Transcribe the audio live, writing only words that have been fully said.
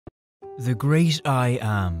The Great I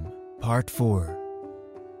Am, Part 4.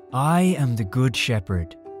 I am the Good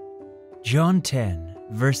Shepherd. John 10,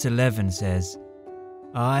 verse 11 says,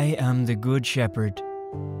 I am the Good Shepherd.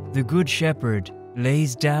 The Good Shepherd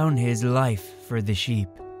lays down his life for the sheep.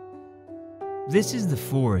 This is the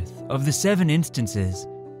fourth of the 7 instances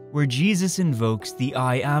where Jesus invokes the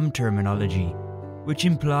I Am terminology, which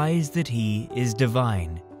implies that he is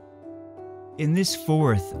divine. In this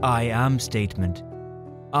fourth I Am statement,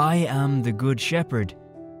 I am the Good Shepherd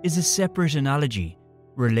is a separate analogy,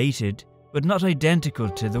 related but not identical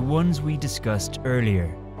to the ones we discussed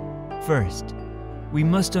earlier. First, we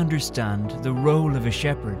must understand the role of a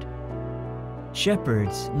shepherd.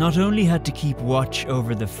 Shepherds not only had to keep watch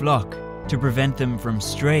over the flock to prevent them from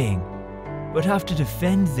straying, but have to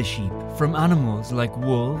defend the sheep from animals like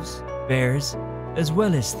wolves, bears, as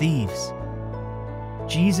well as thieves.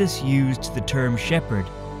 Jesus used the term shepherd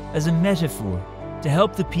as a metaphor to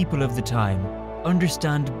help the people of the time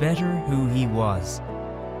understand better who he was.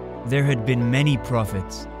 There had been many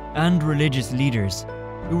prophets and religious leaders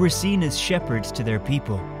who were seen as shepherds to their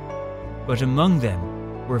people, but among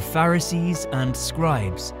them were Pharisees and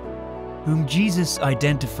scribes, whom Jesus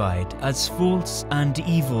identified as false and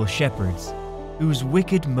evil shepherds, whose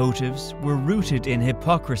wicked motives were rooted in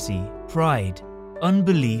hypocrisy, pride,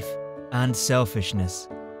 unbelief, and selfishness.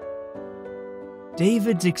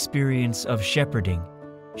 David's experience of shepherding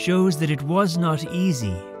shows that it was not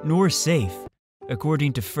easy nor safe,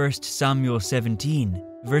 according to 1 Samuel 17,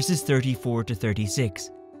 verses 34 to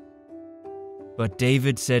 36. But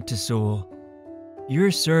David said to Saul,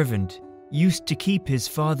 Your servant used to keep his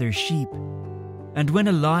father's sheep, and when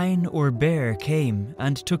a lion or bear came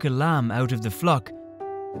and took a lamb out of the flock,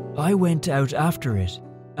 I went out after it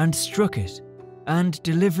and struck it, and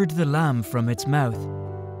delivered the lamb from its mouth.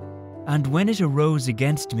 And when it arose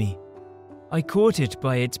against me, I caught it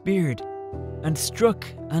by its beard, and struck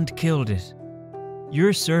and killed it.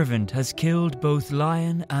 Your servant has killed both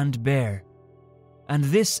lion and bear, and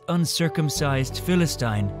this uncircumcised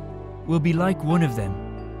Philistine will be like one of them,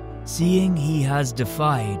 seeing he has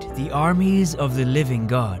defied the armies of the living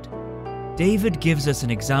God. David gives us an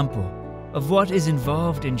example of what is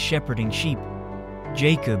involved in shepherding sheep.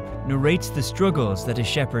 Jacob narrates the struggles that a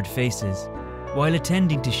shepherd faces while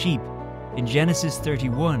attending to sheep in Genesis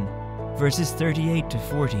 31, verses 38 to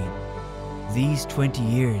 40. These 20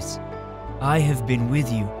 years I have been with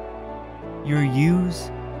you. Your ewes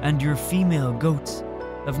and your female goats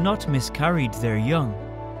have not miscarried their young,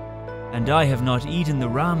 and I have not eaten the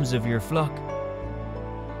rams of your flock.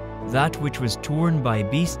 That which was torn by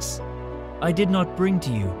beasts I did not bring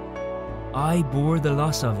to you. I bore the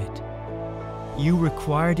loss of it. You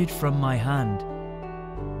required it from my hand,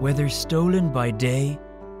 whether stolen by day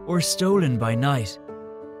or stolen by night.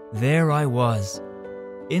 There I was.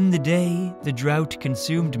 In the day the drought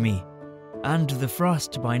consumed me, and the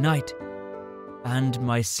frost by night, and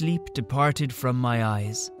my sleep departed from my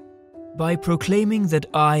eyes. By proclaiming that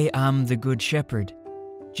I am the Good Shepherd,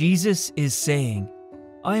 Jesus is saying,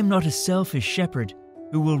 I am not a selfish shepherd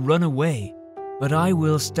who will run away, but I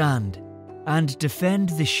will stand and defend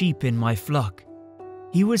the sheep in my flock.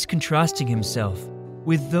 He was contrasting himself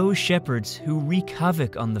with those shepherds who wreak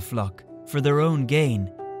havoc on the flock for their own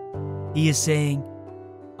gain. He is saying,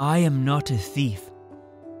 I am not a thief.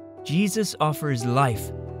 Jesus offers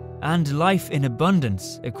life, and life in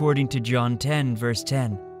abundance, according to John 10, verse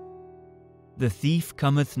 10. The thief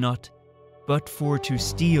cometh not, but for to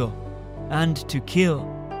steal, and to kill,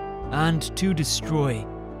 and to destroy.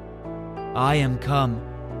 I am come,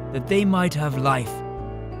 that they might have life,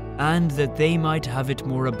 and that they might have it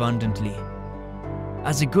more abundantly.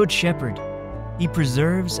 As a good shepherd, he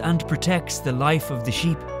preserves and protects the life of the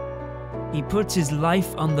sheep. He puts his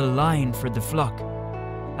life on the line for the flock.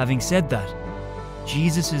 Having said that,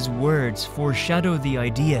 Jesus' words foreshadow the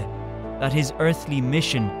idea that his earthly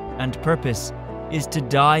mission and purpose is to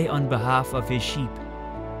die on behalf of his sheep.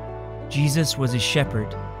 Jesus was a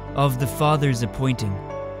shepherd of the Father's appointing,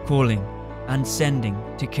 calling, and sending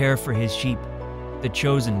to care for his sheep, the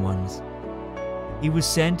chosen ones. He was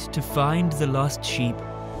sent to find the lost sheep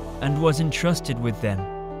and was entrusted with them.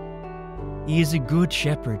 He is a good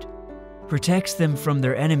shepherd, protects them from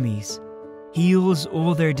their enemies, heals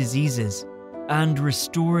all their diseases, and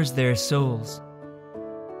restores their souls.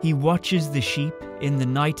 He watches the sheep in the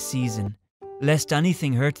night season, lest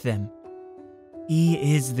anything hurt them.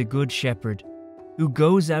 He is the Good Shepherd, who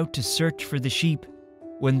goes out to search for the sheep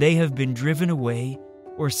when they have been driven away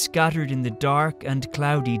or scattered in the dark and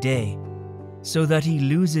cloudy day, so that he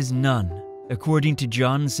loses none, according to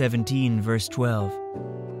John 17, verse 12.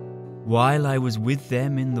 While I was with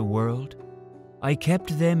them in the world, I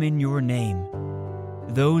kept them in your name.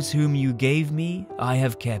 Those whom you gave me I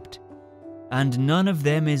have kept, and none of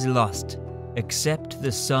them is lost, except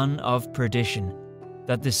the son of perdition,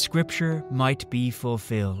 that the scripture might be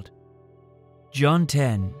fulfilled. John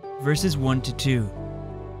 10, verses 1 to 2.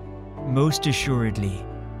 Most assuredly,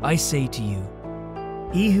 I say to you,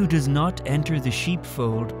 he who does not enter the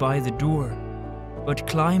sheepfold by the door, but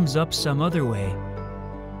climbs up some other way,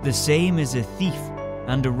 the same is a thief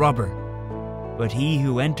and a robber. But he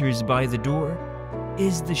who enters by the door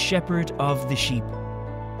is the shepherd of the sheep.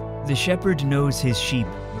 The shepherd knows his sheep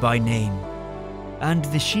by name, and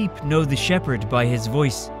the sheep know the shepherd by his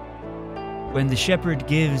voice. When the shepherd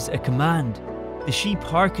gives a command, the sheep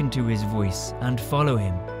hearken to his voice and follow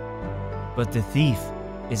him. But the thief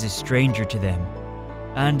is a stranger to them,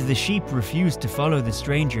 and the sheep refuse to follow the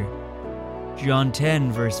stranger. John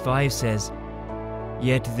 10 verse 5 says,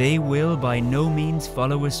 Yet they will by no means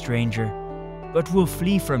follow a stranger, but will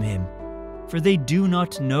flee from him, for they do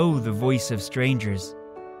not know the voice of strangers.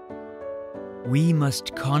 We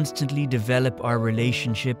must constantly develop our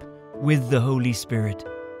relationship with the Holy Spirit,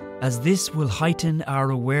 as this will heighten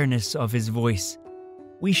our awareness of His voice.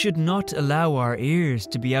 We should not allow our ears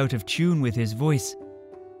to be out of tune with His voice.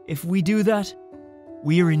 If we do that,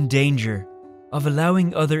 we are in danger of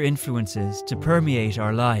allowing other influences to permeate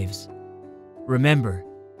our lives. Remember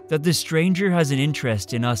that the stranger has an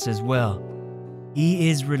interest in us as well. He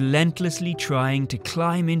is relentlessly trying to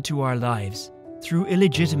climb into our lives through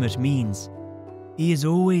illegitimate means. He is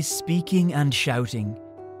always speaking and shouting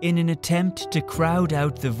in an attempt to crowd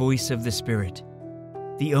out the voice of the Spirit.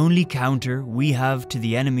 The only counter we have to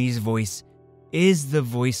the enemy's voice is the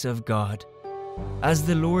voice of God. As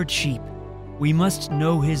the Lord's sheep, we must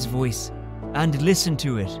know His voice and listen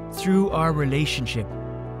to it through our relationship.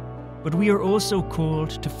 But we are also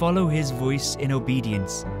called to follow His voice in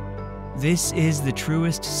obedience. This is the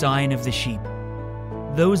truest sign of the sheep.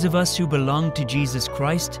 Those of us who belong to Jesus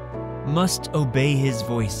Christ must obey His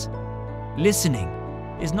voice. Listening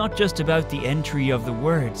is not just about the entry of the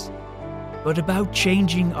words, but about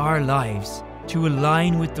changing our lives to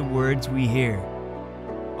align with the words we hear.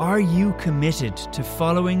 Are you committed to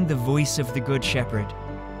following the voice of the Good Shepherd?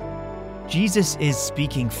 Jesus is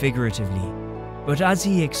speaking figuratively, but as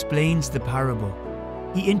He explains the parable,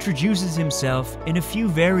 He introduces Himself in a few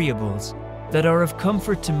variables that are of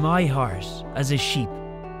comfort to my heart as a sheep,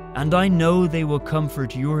 and I know they will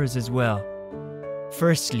comfort yours as well.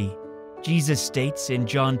 Firstly, Jesus states in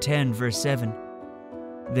John 10 verse 7,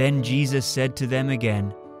 Then Jesus said to them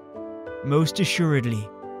again, Most assuredly,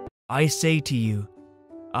 I say to you,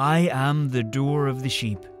 I am the door of the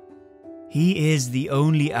sheep. He is the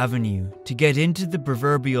only avenue to get into the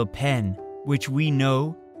proverbial pen, which we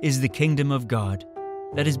know is the kingdom of God,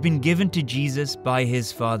 that has been given to Jesus by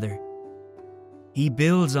His Father. He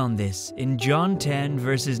builds on this in John 10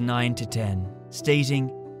 verses 9 to 10,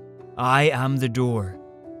 stating, I am the door.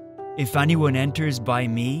 If anyone enters by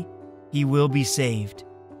me, he will be saved,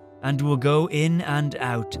 and will go in and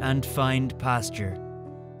out and find pasture.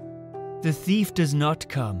 The thief does not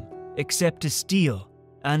come except to steal,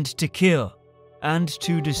 and to kill, and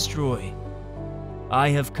to destroy. I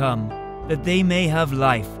have come that they may have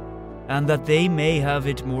life, and that they may have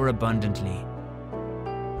it more abundantly.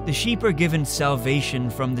 The sheep are given salvation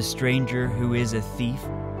from the stranger who is a thief,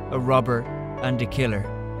 a robber, and a killer.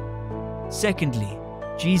 Secondly,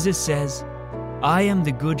 Jesus says, I am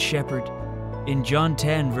the good shepherd, in John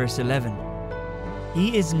 10 verse 11.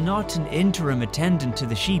 He is not an interim attendant to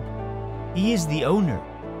the sheep. He is the owner.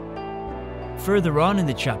 Further on in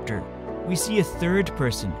the chapter, we see a third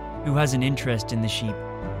person who has an interest in the sheep.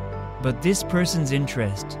 But this person's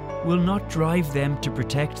interest will not drive them to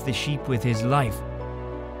protect the sheep with his life.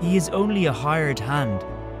 He is only a hired hand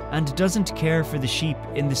and doesn't care for the sheep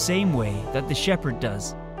in the same way that the shepherd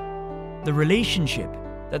does. The relationship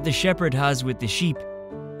that the shepherd has with the sheep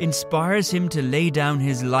inspires him to lay down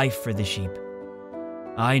his life for the sheep.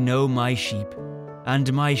 I know my sheep,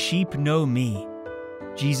 and my sheep know me,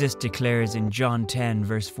 Jesus declares in John 10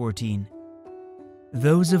 verse 14.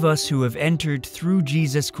 Those of us who have entered through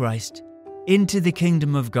Jesus Christ into the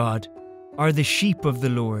kingdom of God are the sheep of the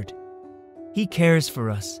Lord. He cares for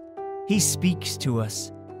us. He speaks to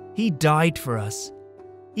us. He died for us.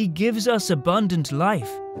 He gives us abundant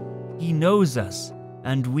life. He knows us,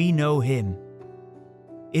 and we know Him.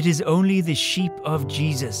 It is only the sheep of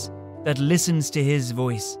Jesus that listens to His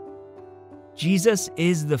voice. Jesus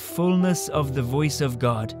is the fullness of the voice of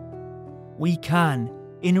God. We can,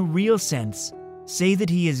 in a real sense, say that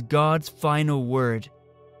He is God's final word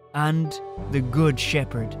and the Good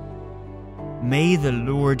Shepherd. May the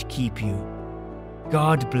Lord keep you.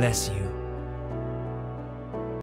 God bless you.